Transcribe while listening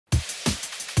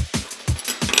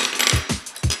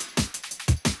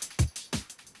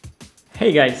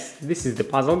Hey guys, this is the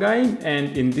puzzle guy,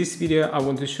 and in this video I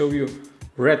want to show you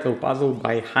Rattle puzzle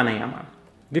by Hanayama.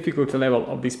 Difficulty level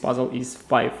of this puzzle is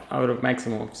 5 out of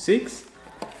maximum of 6,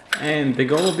 and the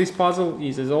goal of this puzzle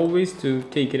is, as always, to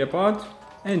take it apart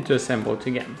and to assemble it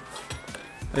again.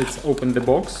 Let's open the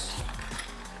box.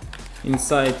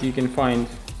 Inside you can find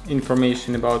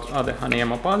information about other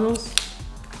Hanayama puzzles,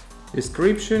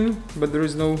 description, but there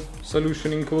is no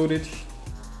solution included,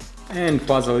 and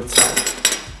puzzle itself.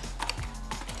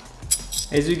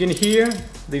 As you can hear,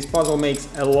 this puzzle makes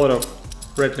a lot of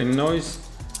rattling noise.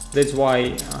 That's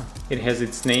why it has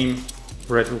its name,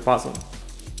 Rattle puzzle.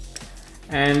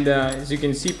 And as you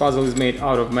can see, puzzle is made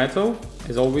out of metal,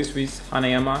 as always with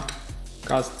Hanayama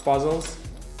cast puzzles.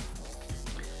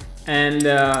 And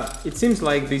it seems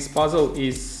like this puzzle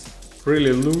is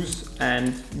really loose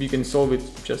and you can solve it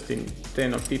just in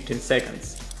 10 or 15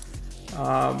 seconds.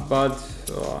 But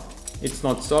it's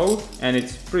not so, and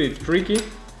it's pretty tricky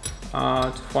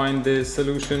to find the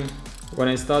solution. When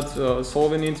I start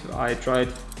solving it, I tried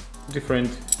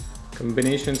different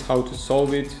combinations how to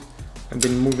solve it. I've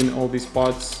been moving all these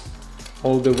parts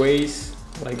all the ways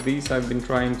like this. I've been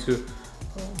trying to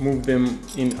move them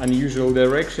in unusual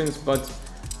directions, but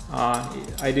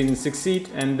I didn't succeed.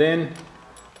 And then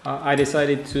I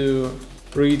decided to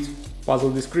read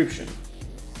puzzle description,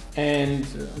 and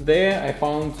there I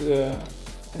found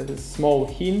a small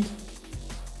hint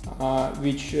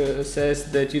which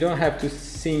says that you don't have to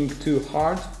think too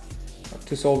hard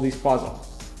to solve this puzzle.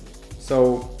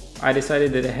 So I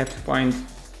decided that I have to find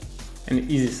an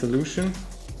easy solution,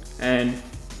 and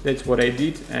that's what I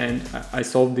did, and I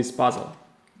solved this puzzle.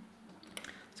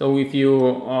 So if you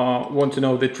want to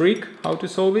know the trick how to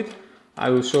solve it, I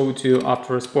will show it to you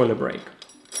after a spoiler break.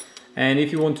 And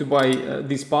if you want to buy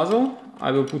this puzzle,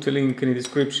 I will put a link in the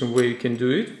description where you can do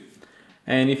it.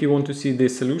 And if you want to see the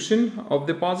solution of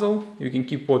the puzzle, you can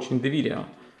keep watching the video.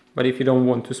 But if you don't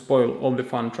want to spoil all the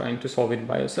fun trying to solve it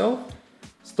by yourself,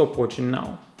 stop watching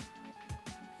now.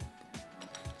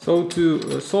 So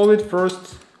to solve it,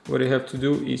 first what you have to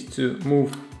do is to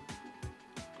move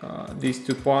these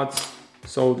two parts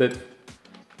so that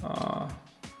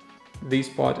this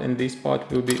part and this part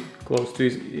will be close to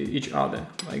each other,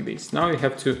 like this. Now you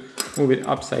have to move it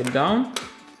upside down,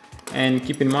 and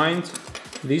keep in mind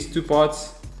these two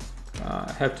parts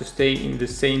have to stay in the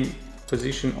same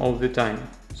position all the time.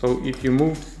 So if you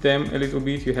move them a little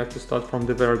bit, you have to start from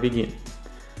the very beginning.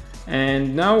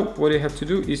 And now what you have to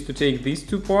do is to take these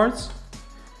two parts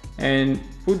and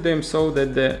put them so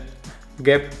that the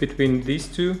gap between these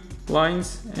two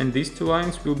lines and these two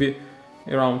lines will be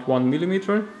around 1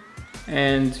 millimeter,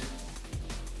 and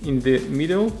in the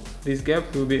middle this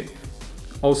gap will be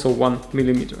also 1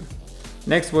 millimeter.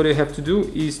 Next, what you have to do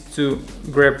is to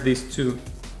grab these two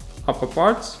upper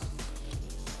parts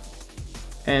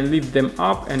and lift them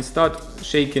up and start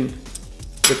shaking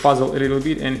the puzzle a little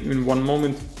bit, and in one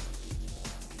moment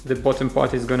the bottom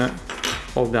part is gonna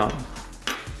fall down.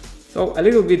 So a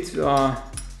little bit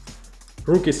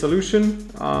rookie solution,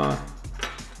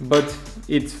 but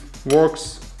it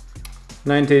works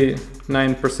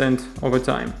 99% of the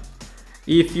time.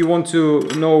 If you want to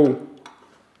know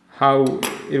how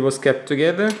it was kept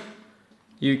together,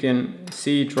 you can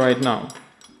see it right now.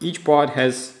 Each part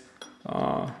has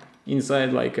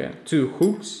inside like two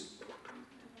hooks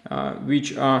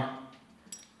which are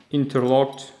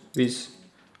interlocked with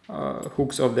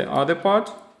hooks of the other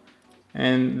part,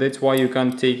 and that's why you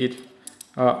can't take it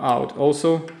out.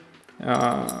 Also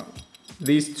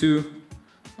these two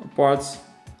parts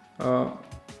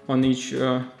on each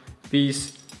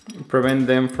piece prevent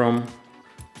them from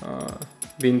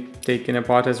being taken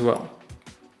apart as well.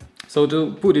 So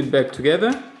to put it back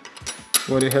together,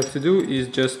 what you have to do is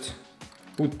just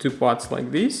put two parts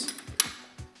like this.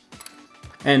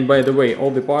 And by the way, all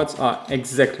the parts are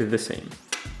exactly the same.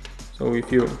 So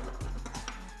if you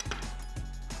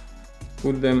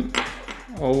put them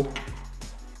all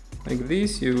like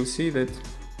this, you will see that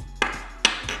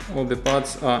all the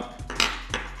parts are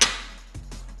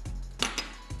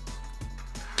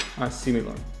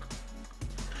similar.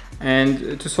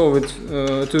 And to solve it,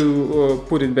 to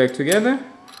put it back together,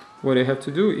 what you have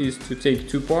to do is to take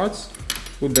two parts,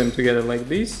 put them together like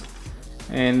this,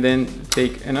 and then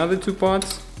take another two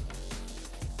parts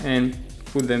and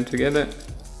put them together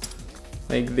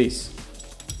like this.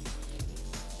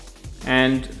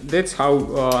 And that's how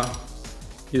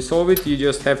you solve it. You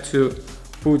just have to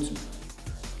put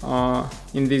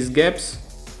in these gaps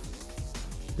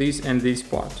this and this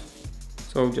part.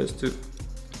 So just to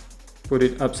put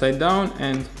it upside down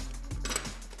and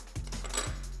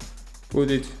put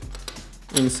it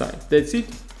inside. That's it.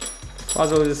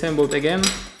 Puzzle is assembled again.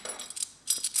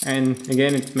 and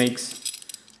again it makes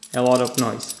a lot of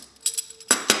noise.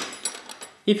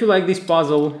 If you like this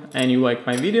puzzle and you like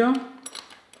my video,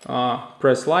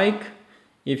 press like.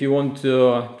 If you want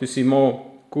to see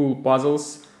more cool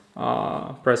puzzles,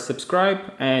 press subscribe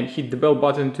and hit the bell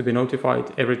button to be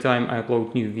notified every time I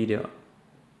upload new video.